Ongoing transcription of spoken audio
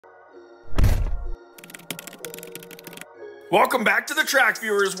Welcome back to the track,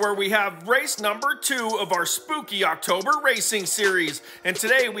 viewers, where we have race number 2 of our spooky October racing series. And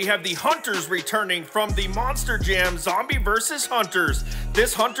today we have the Hunters returning from the Monster Jam Zombie vs. Hunters.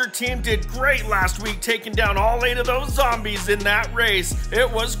 This Hunter team did great last week, taking down all 8 of those zombies in that race. It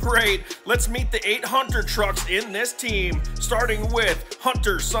was great. Let's meet the 8 Hunter trucks in this team, starting with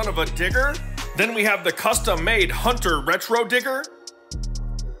Hunter Son of a Digger. Then we have the custom-made Hunter Retro Digger,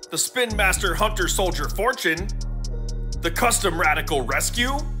 the Spin Master Hunter Soldier Fortune, the Custom Radical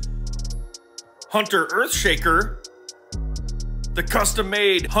Rescue, Hunter Earthshaker, the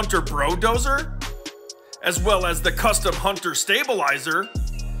custom-made Hunter Brodozer, as well as the custom Hunter Stabilizer,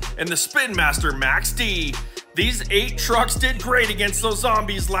 and the Spin Master Max D. These 8 trucks did great against those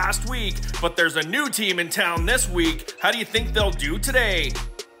zombies last week, but there's a new team in town this week. How do you think they'll do today?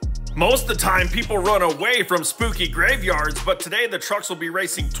 Most of the time, people run away from spooky graveyards, but today the trucks will be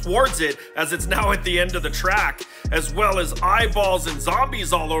racing towards it as it's now at the end of the track, as well as eyeballs and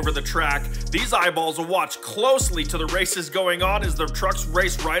zombies all over the track. These eyeballs will watch closely to the races going on as the trucks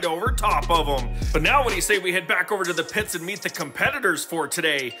race right over top of them. But now what do you say we head back over to the pits and meet the competitors for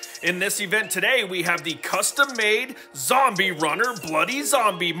today? In this event today, we have the custom-made Zombie Runner Bloody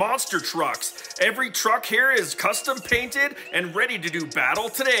Zombie monster trucks. Every truck here is custom painted and ready to do battle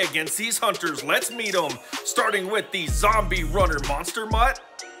today against these hunters. Let's meet them, starting with the Zombie Runner Monster Mutt,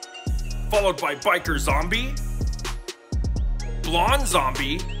 followed by Biker Zombie, Blonde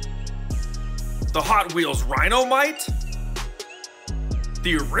Zombie, the Hot Wheels Rhino-Mite,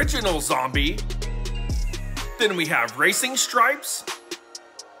 the Original Zombie, then we have Racing Stripes,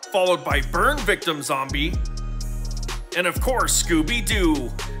 followed by Burn Victim Zombie, and of course Scooby-Doo.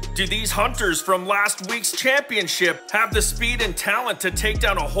 Do these hunters from last week's championship have the speed and talent to take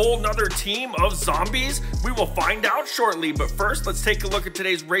down a whole nother team of zombies? We will find out shortly, but first let's take a look at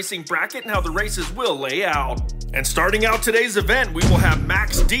today's racing bracket and how the races will lay out. And starting out today's event, we will have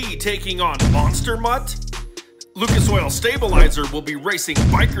Max D taking on Monster Mutt, Lucas Oil Stabilizer will be racing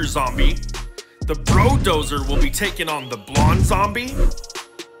Biker Zombie, the Brodozer will be taking on the Blonde Zombie,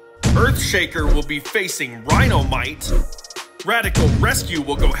 Earthshaker will be facing Rhino-Mite, Radical Rescue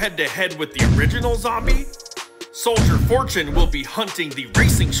will go head-to-head with the Original Zombie, Soldier Fortune will be hunting the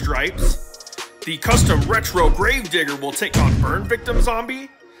Racing Stripes, the Custom Retro Gravedigger will take on Burn Victim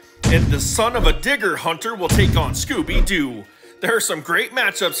Zombie, and the Son of a Digger Hunter will take on Scooby-Doo. There are some great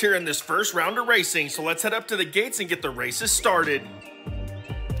matchups here in this first round of racing, so let's head up to the gates and get the races started.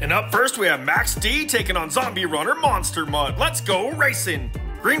 And up first we have Max D taking on Zombie Runner Monster Mutt. Let's go racing!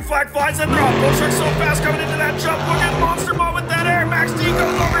 Green flag flies in, they're off. Bullshark so fast coming into that jump. Look at Monster Mutt with that air. Max D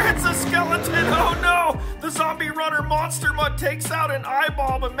goes over, hits the skeleton. Oh no! The Zombie Runner Monster Mutt takes out an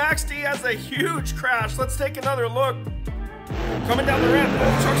eyeball, but Max D has a huge crash. Let's take another look. Coming down the ramp,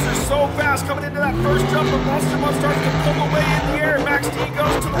 both trucks are so fast coming into that first jump, but Monster Mutt starts to pull away in the air. Max D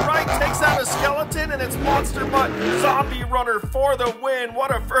goes to the right, takes out a skeleton, and it's Monster Mutt Zombie Runner for the win. What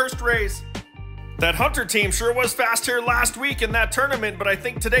a first race. That Hunter team sure was fast here last week in that tournament, but I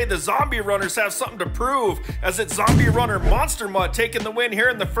think today the Zombie Runners have something to prove, as it's Zombie Runner Monster Mutt taking the win here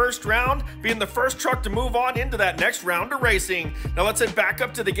in the first round, being the first truck to move on into that next round of racing. Now let's head back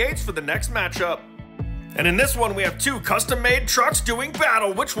up to the gates for the next matchup. And in this one, we have 2 custom-made trucks doing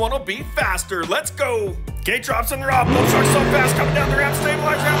battle. Which one will be faster? Let's go! Gate drops and they're off. Both trucks so fast coming down the ramp.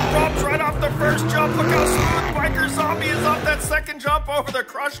 Stabilizer having problems right off the first jump. Look how smooth Biker Zombie is off that second jump over the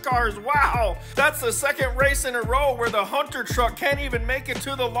crush cars. Wow! That's the second race in a row where the Hunter truck can't even make it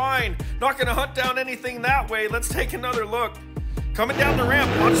to the line. Not gonna hunt down anything that way. Let's take another look. Coming down the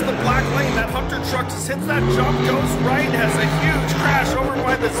ramp, watch the black lane. That Hunter truck just hits that jump, goes right, has a huge crash over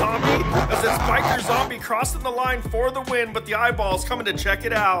by the zombie as it's Biker Zombie crossing the line for the win, but the eyeballs coming to check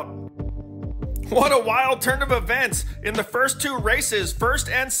it out. What a wild turn of events. In the first 2 races, first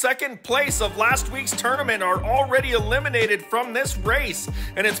and second place of last week's tournament are already eliminated from this race.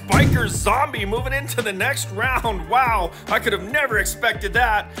 And it's Biker Zombie moving into the next round. Wow, I could have never expected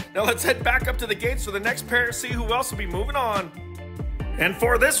that. Now let's head back up to the gates for the next pair, see who else will be moving on. And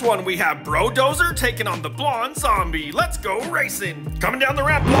for this one, we have Brodozer taking on the Blonde Zombie. Let's go racing. Coming down the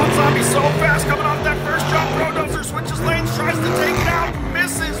ramp, Blonde Zombie so fast coming off that first jump. Brodozer switches lanes, tries to take it out,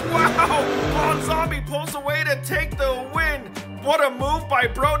 misses. Wow! Blonde Zombie pulls away to take the win. What a move by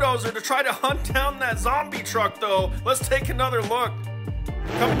Brodozer to try to hunt down that zombie truck, though. Let's take another look.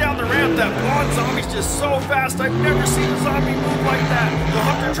 Coming down the ramp, that Blonde Zombie's just so fast. I've never seen a zombie move like that. The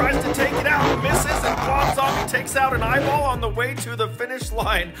Hunter tries to take it out, misses, and Blonde Zombie takes out an eyeball on the way to the finish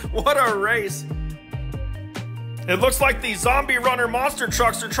line. What a race. It looks like the zombie runner monster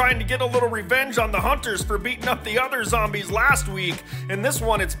trucks are trying to get a little revenge on the hunters for beating up the other zombies last week. In this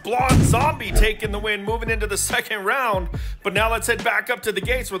one, it's Blonde Zombie taking the win, moving into the second round. But now let's head back up to the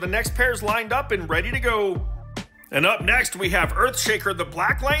gates where the next pair's lined up and ready to go. And up next, we have Earthshaker, the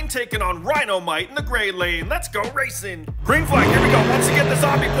black lane, taking on Rhinomite in the gray lane. Let's go racing. Green flag, here we go. Once again, the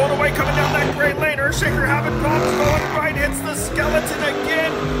zombie blown away, coming down that gray lane. Earthshaker having problems going right, hits the skeleton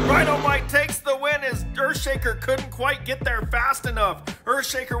again. Rhinomite takes the win as Earthshaker couldn't quite get there fast enough.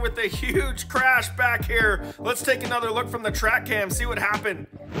 Earthshaker with a huge crash back here. Let's take another look from the track cam, see what happened.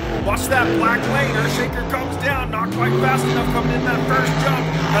 Watch that black lane. Earthshaker comes down, not quite fast enough coming in that first jump.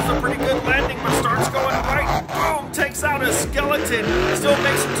 Has a pretty good landing, but starts going right. Boom, takes out a skeleton. Still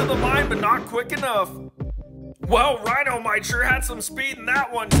makes it to the line, but not quick enough. Well, Rhinomite sure had some speed in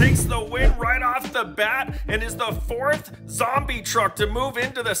that one. Takes the win right off the bat and is the fourth zombie truck to move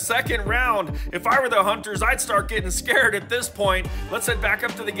into the second round. If I were the hunters, I'd start getting scared at this point. Let's head back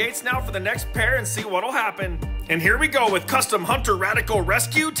up to the gates now for the next pair and see what'll happen. And here we go with Custom Hunter Radical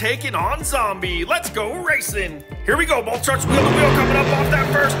Rescue taking on Zombie. Let's go racing. Here we go, both trucks wheel to wheel coming up off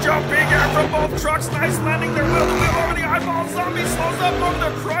that first jump. Big air from both trucks, nice landing. They're wheel to wheel over the eyeball. Zombie slows up over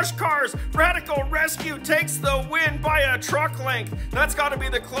the crush cars. Radical Rescue takes the win by a truck length. That's got to be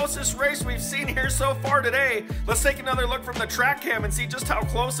the closest race we've seen here so far today. Let's take another look from the track cam and see just how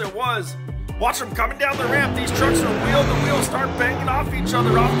close it was. Watch them coming down the ramp. These trucks are wheel to wheel, start banging off each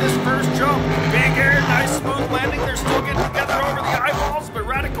other off this first jump. Big air, nice smooth landing. They're still getting together over the eyeballs, but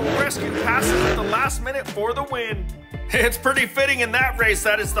Radical Rescue passes at the last minute for the win. It's pretty fitting in that race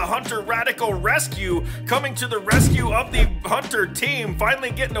that it's the Hunter Radical Rescue coming to the rescue of the Hunter team,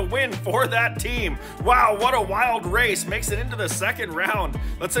 finally getting a win for that team. Wow, what a wild race. Makes it into the second round.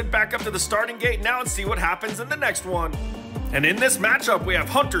 Let's head back up to the starting gate now and see what happens in the next one. And in this matchup, we have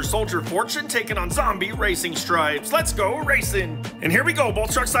Hunter Soldier Fortune taking on Zombie Racing Stripes. Let's go racing. And here we go,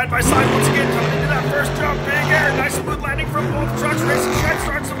 both trucks side by side once again, coming into that first jump. Big air, nice smooth landing from both trucks. Racing Stripes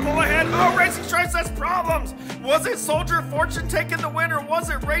starts to pull ahead. Oh, Racing Stripes has problems. Was it Soldier Fortune taking the win or was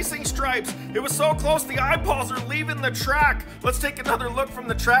it Racing Stripes? It was so close, the eyeballs are leaving the track. Let's take another look from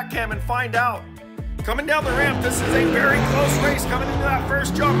the track cam and find out. Coming down the ramp, this is a very close race coming into that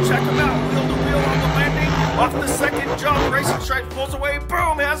first jump. Check them out, wheel to wheel on the landing. Off the second jump, Racing Stripe pulls away,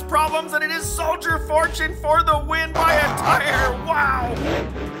 boom, has problems, and it is Soldier Fortune for the win by a tire. Wow.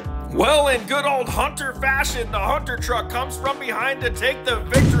 Well, in good old Hunter fashion, the Hunter truck comes from behind to take the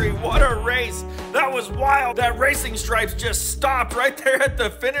victory. What a race. That was wild. That Racing Stripes just stopped right there at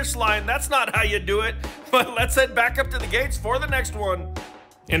the finish line. That's not how you do it. But let's head back up to the gates for the next one.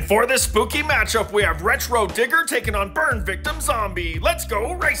 And for this spooky matchup, we have Retro Digger taking on Burn Victim Zombie. Let's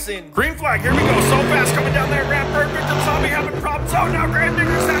go racing. Green flag, here we go. So fast coming down that ramp. Burn Victim Zombie having problems. Oh, now Grave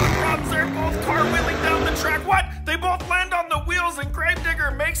Digger's having problems. They're both car wheeling down the track. What? They both land on the wheels and Grave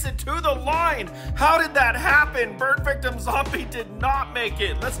Digger makes it to the line. How did that happen? Burn Victim Zombie did not make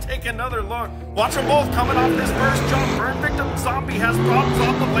it. Let's take another look. Watch them both coming off this first jump. Burn Victim Zombie has problems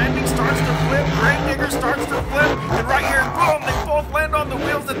on the landing, starts to flip. Grave Digger starts to flip. And right here, boom, they both land on the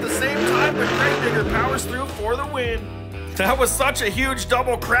wheels at the same time, but Grave Digger powers through for the win. That was such a huge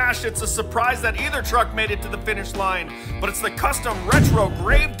double crash, it's a surprise that either truck made it to the finish line. But it's the custom retro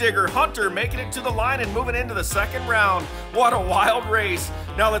Grave Digger Hunter making it to the line and moving into the second round. What a wild race.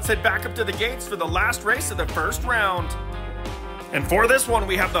 Now let's head back up to the gates for the last race of the first round. And for this one,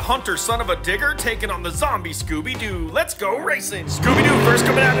 we have the Hunter Son of a Digger taking on the Zombie Scooby-Doo. Let's go racing. Scooby-Doo first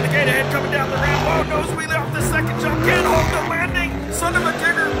coming out of the gate ahead, coming down the ramp. Oh, nose wheelie off the second jump. Can't hold the landing. Son of a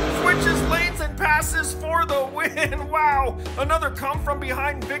Digger switches lanes and passes for the win. Wow. Another come from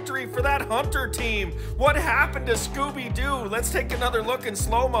behind victory for that Hunter team. What happened to Scooby-Doo? Let's take another look in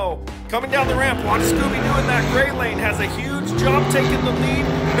slow-mo. Coming down the ramp, watch Scooby-Doo in that gray lane. Has a huge jump, taking the lead.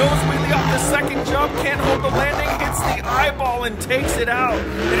 Nose wheelie off the second jump. Can't hold the landing. Hits the eyeball and takes it out.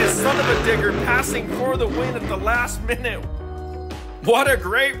 It is Son of a Digger passing for the win at the last minute. What a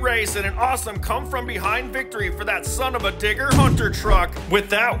great race and an awesome come from behind victory for that Son of a Digger Hunter truck. With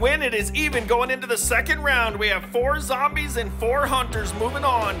that win, it is even going into the second round. We have 4 zombies and 4 hunters moving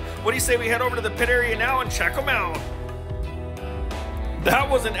on. What do you say we head over to the pit area now and check them out? That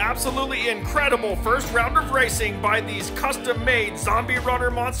was an absolutely incredible first round of racing by these custom-made Zombie Runner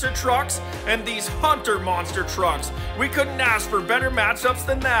monster trucks and these Hunter monster trucks. We couldn't ask for better matchups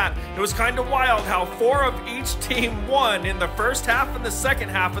than that. It was kind of wild how 4 of each team won in the first half and the second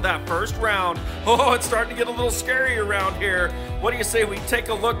half of that first round. Oh, it's starting to get a little scary around here. What do you say we take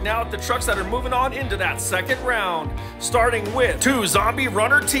a look now at the trucks that are moving on into that second round? Starting with 2 Zombie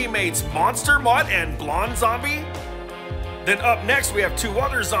Runner teammates, Monster Mutt and Blonde Zombie. Then up next, we have two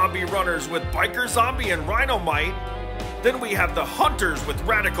other zombie runners with Biker Zombie and Rhinomite. Then we have the Hunters with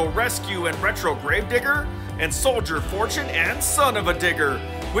Radical Rescue and Retro Gravedigger, and Soldier Fortune and Son of a Digger.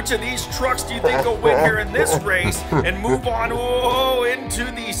 Which of these trucks do you think will win here in this race and move on into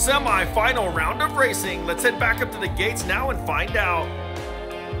the semi-final round of racing? Let's head back up to the gates now and find out.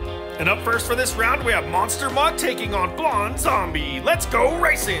 And up first for this round, we have Monster Mutt taking on Blonde Zombie. Let's go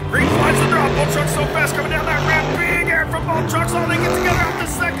racing. Green flies the drop. Both trucks so fast coming down that ramp. Big air from both trucks. All they get together off the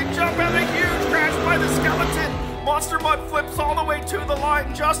second jump and a huge crash by the skeleton. Monster Mutt flips all the way to the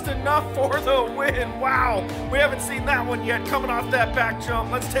line, just enough for the win. Wow, we haven't seen that one yet coming off that back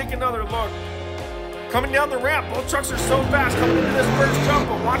jump. Let's take another look. Coming down the ramp, both trucks are so fast coming into this first jump,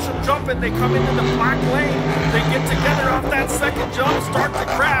 but watch them jumping. They come into the black lane. They get together off that second jump, start to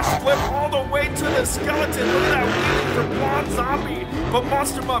crash, flip all the way to the skeleton. Look at that wheel for Blonde Zombie, but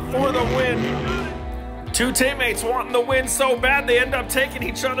Monster Mutt for the win. Two teammates wanting the win so bad they end up taking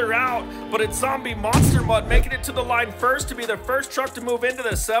each other out, but it's Zombie Monster Mutt making it to the line first to be the first truck to move into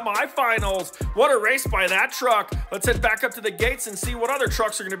the semifinals. What a race by that truck. Let's head back up to the gates and see what other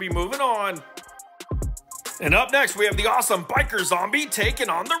trucks are going to be moving on. And up next, we have the awesome Biker Zombie taking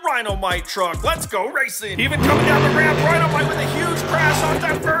on the Rhinomite truck. Let's go racing. Even coming down the ramp, Rhinomite with a huge crash off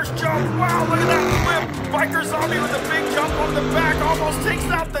that first jump. Wow, look at that flip. Biker Zombie with a big jump on the back almost takes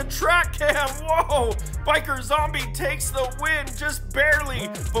out the track cam. Whoa, Biker Zombie takes the win just barely.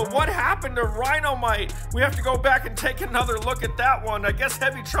 But what happened to Rhinomite? We have to go back and take another look at that one. I guess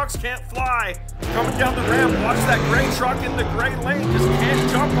heavy trucks can't fly. Coming down the ramp, watch that gray truck in the gray lane. Just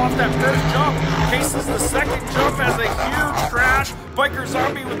can't jump off that first jump. Cases the second jump has a huge crash. Biker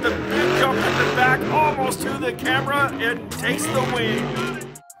Zombie with the big jump in the back almost to the camera and takes the win.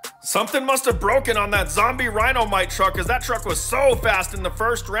 Something must have broken on that Zombie Rhinomite truck because that truck was so fast in the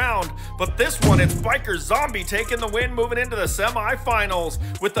first round. But this one, it's Biker Zombie taking the win, moving into the semifinals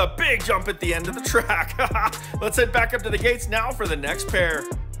with a big jump at the end of the track. Let's head back up to the gates now for the next pair.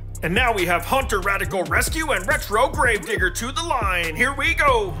 And now we have Hunter Radical Rescue and Retro Gravedigger to the line. Here we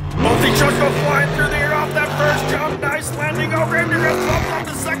go. Both these trucks go flying through the air off that first jump. Nice landing. Oh, Gravedigger bumps off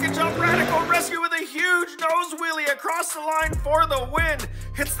the second jump. Radical Rescue with a huge nose wheelie across the line for the win.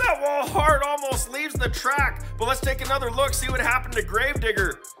 Hits that wall hard, almost leaves the track. But let's take another look, see what happened to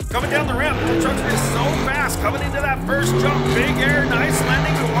Gravedigger. Coming down the ramp, the truck is so fast. Coming into that first jump. Big air, nice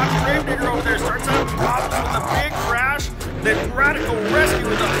landing. And watch Gravedigger over there. Starts out problems with a big crash. Then Radical Rescue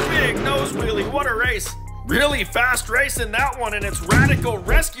with a big nose wheelie. What a race. Really fast race in that one, and it's Radical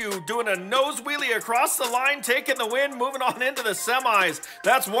Rescue doing a nose wheelie across the line, taking the win, moving on into the semis.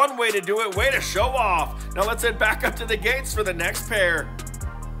 That's one way to do it, way to show off. Now let's head back up to the gates for the next pair.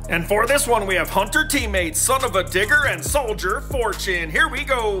 And for this one, we have Hunter teammates, Son of a Digger and Soldier Fortune. Here we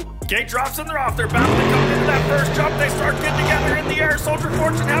go. Gate drops and they're off. They're about to come into that first jump. They start getting together in the air. Soldier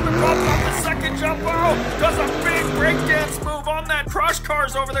Fortune having problems off the second jump. Oh, does a big breakdance move on that crush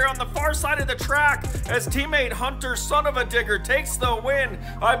cars over there on the far side of the track as teammate Hunter, Son of a Digger, takes the win.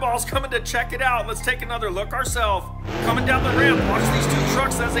 Eyeballs coming to check it out. Let's take another look ourselves. Coming down the ramp, watch these two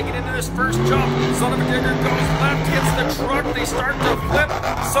trucks as they get into this first jump. Son of a Digger goes left, hits the truck. They start to flip.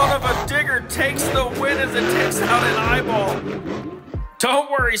 Son of a Digger takes the win as it takes out an eyeball.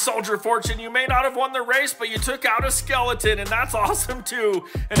 Don't worry, Soldier Fortune, you may not have won the race, but you took out a skeleton, and that's awesome too.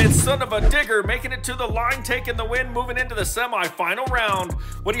 And it's Son of a Digger making it to the line, taking the win, moving into the semi-final round.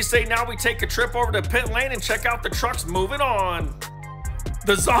 What do you say now we take a trip over to pit lane and check out the trucks moving on?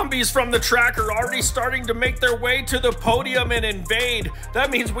 The zombies from the track are already starting to make their way to the podium and invade.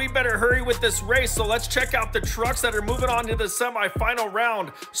 That means we better hurry with this race, so let's check out the trucks that are moving on to the semi-final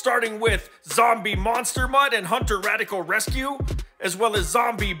round, starting with Zombie Monster Mutt and Hunter Radical Rescue, as well as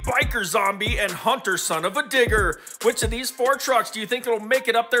Zombie Biker Zombie and Hunter Son of a Digger. Which of these four trucks do you think will make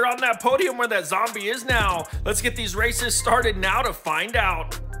it up there on that podium where that zombie is now? Let's get these races started now to find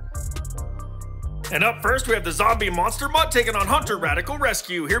out. And up first, we have the Zombie Monster Mutt taking on Hunter Radical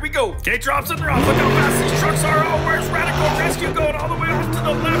Rescue. Here we go. Gate drops and they're off. Look how fast these trucks are. Oh, where's Radical Rescue going? All the way off to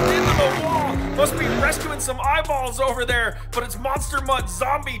the left into the wall. Must be rescuing some eyeballs over there. But it's Monster Mutt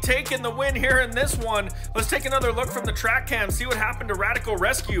Zombie taking the win here in this one. Let's take another look from the track cam, see what happened to Radical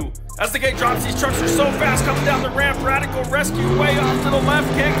Rescue. As the gate drops, these trucks are so fast coming down the ramp. Radical Rescue way off to the left.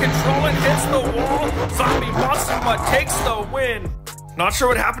 Can't control it. Hits the wall. Zombie Monster Mutt takes the win. Not sure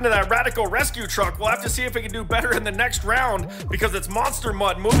what happened to that Radical Rescue truck. We'll have to see if we can do better in the next round because it's Monster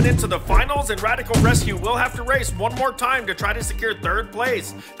Mutt moving into the finals and Radical Rescue will have to race one more time to try to secure third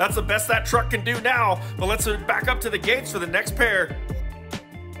place. That's the best that truck can do now, but let's back up to the gates for the next pair.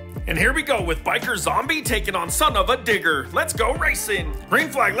 And here we go with Biker Zombie taking on Son of a Digger. Let's go racing. Green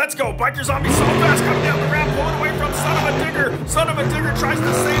flag, let's go. Biker Zombie so fast coming down the ramp, pulling away from Son of a Digger. Son of a Digger tries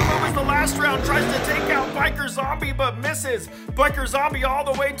the same move as the last round, tries to take out Biker Zombie but misses. Biker Zombie all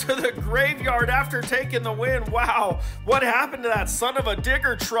the way to the graveyard after taking the win. Wow, what happened to that Son of a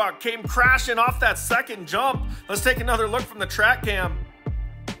Digger truck? Came crashing off that second jump. Let's take another look from the track cam.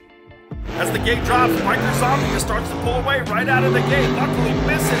 As the gate drops, Biker Zombie just starts to pull away right out of the gate. Luckily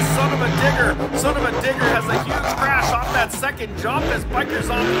misses Son of a Digger. Son of a Digger has a huge crash off that second jump as Biker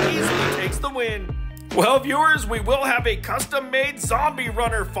Zombie easily takes the win. Well, viewers, we will have a custom-made Zombie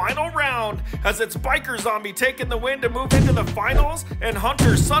Runner final round, as it's Biker Zombie taking the win to move into the finals, and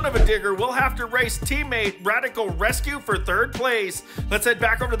Hunter Son of a Digger will have to race teammate Radical Rescue for third place. Let's head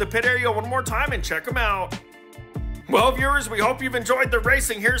back over to the pit area one more time and check them out. Well, viewers, we hope you've enjoyed the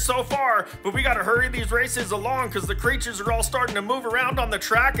racing here so far, but we gotta hurry these races along because the creatures are all starting to move around on the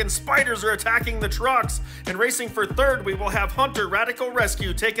track and spiders are attacking the trucks. And racing for third, we will have Hunter Radical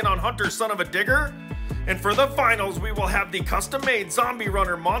Rescue taking on Hunter Son of a Digger. And for the finals, we will have the custom-made Zombie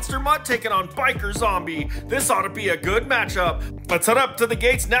Runner Monster Mutt taking on Biker Zombie. This ought to be a good matchup. Let's head up to the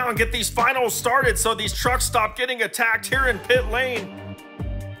gates now and get these finals started so these trucks stop getting attacked here in pit lane.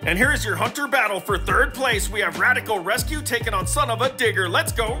 And here's your Hunter battle for third place. We have Radical Rescue taking on Son of a Digger.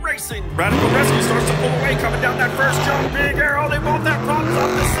 Let's go racing. Radical Rescue starts to pull away, coming down that first jump. Big arrow, they both have problems off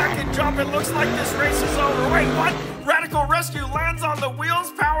the second jump. It looks like this race is over. Wait, what? Radical Rescue lands on the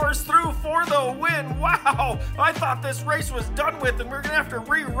wheels, powers through for the win. Wow, I thought this race was done with and we're gonna have to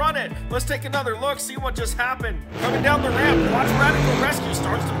rerun it. Let's take another look, see what just happened. Coming down the ramp, watch Radical Rescue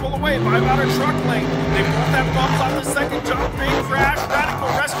starts to pull away by about a truck length. They both have bumps on the second jump, big crash. Radical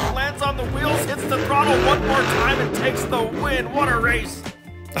Rescue lands on the wheels, hits the throttle one more time and takes the win. What a race.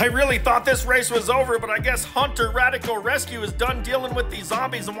 I really thought this race was over, but I guess Hunter Radical Rescue is done dealing with these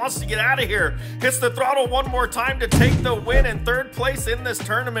zombies and wants to get out of here. Hits the throttle one more time to take the win and third place in this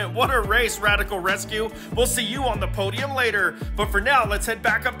tournament. What a race, Radical Rescue. We'll see you on the podium later. But for now, let's head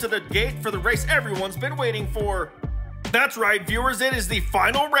back up to the gate for the race everyone's been waiting for. That's right, viewers, it is the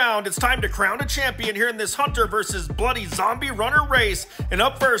final round. It's time to crown a champion here in this Hunter versus Bloody Zombie Runner race. And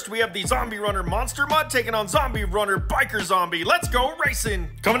up first, we have the Zombie Runner Monster Mutt taking on Zombie Runner Biker Zombie. Let's go racing.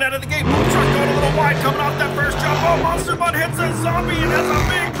 Coming out of the gate, boom truck going a little wide, coming off that first jump. Oh, Monster Mutt hits a zombie and has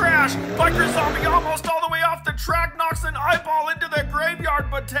a big crash. Biker Zombie almost all the way off the track, knocks an eyeball into the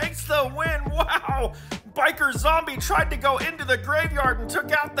graveyard, but takes the win. Wow. Biker Zombie tried to go into the graveyard and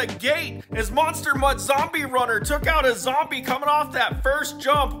took out the gate as Monster Mutt Zombie Runner took out a zombie coming off that first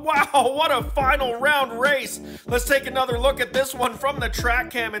jump. Wow, what a final round race. Let's take another look at this one from the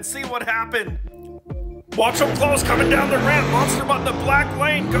track cam and see what happened. Watch them close, coming down the ramp. Monster Mutt in the black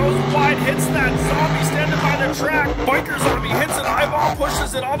lane goes wide, hits that zombie standing by the track. Biker Zombie hits an eyeball,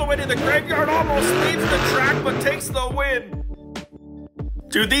 pushes it all the way to the graveyard, almost leaves the track, but takes the win.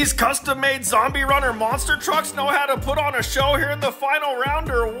 Do these custom-made Zombie Runner monster trucks know how to put on a show here in the final round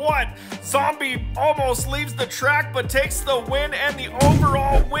or what? Zombie almost leaves the track but takes the win and the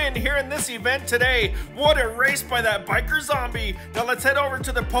overall win here in this event today. What a race by that Biker Zombie. Now let's head over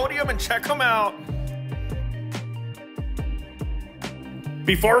to the podium and check them out.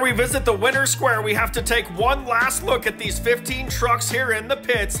 Before we visit the winner's square, we have to take one last look at these 15 trucks here in the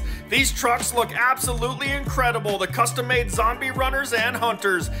pits. These trucks look absolutely incredible, the custom-made Zombie Runners and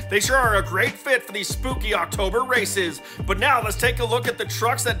Hunters. They sure are a great fit for these spooky October races. But now let's take a look at the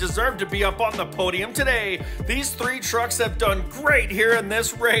trucks that deserve to be up on the podium today. These three trucks have done great here in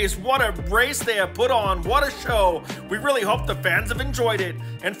this race. What a race they have put on, what a show. We really hope the fans have enjoyed it.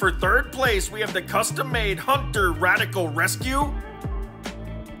 And for third place, we have the custom-made Hunter Radical Rescue.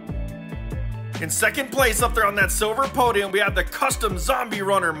 In second place up there on that silver podium, we have the custom Zombie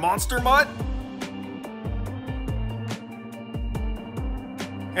Runner Monster Mutt.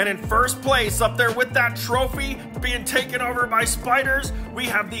 And in first place up there with that trophy being taken over by spiders, we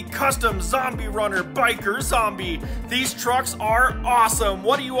have the custom Zombie Runner Biker Zombie. These trucks are awesome.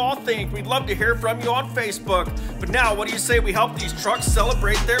 What do you all think? We'd love to hear from you on Facebook. But now, what do you say we help these trucks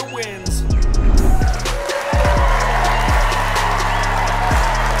celebrate their wins?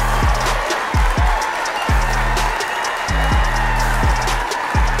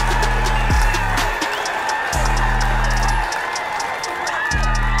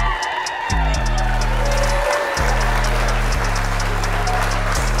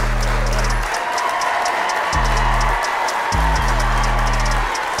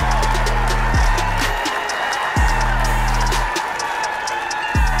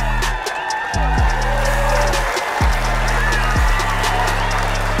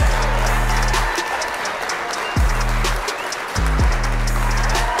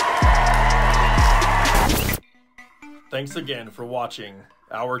 Thanks again for watching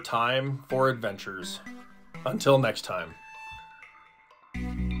our Time for Adventures. Until next time.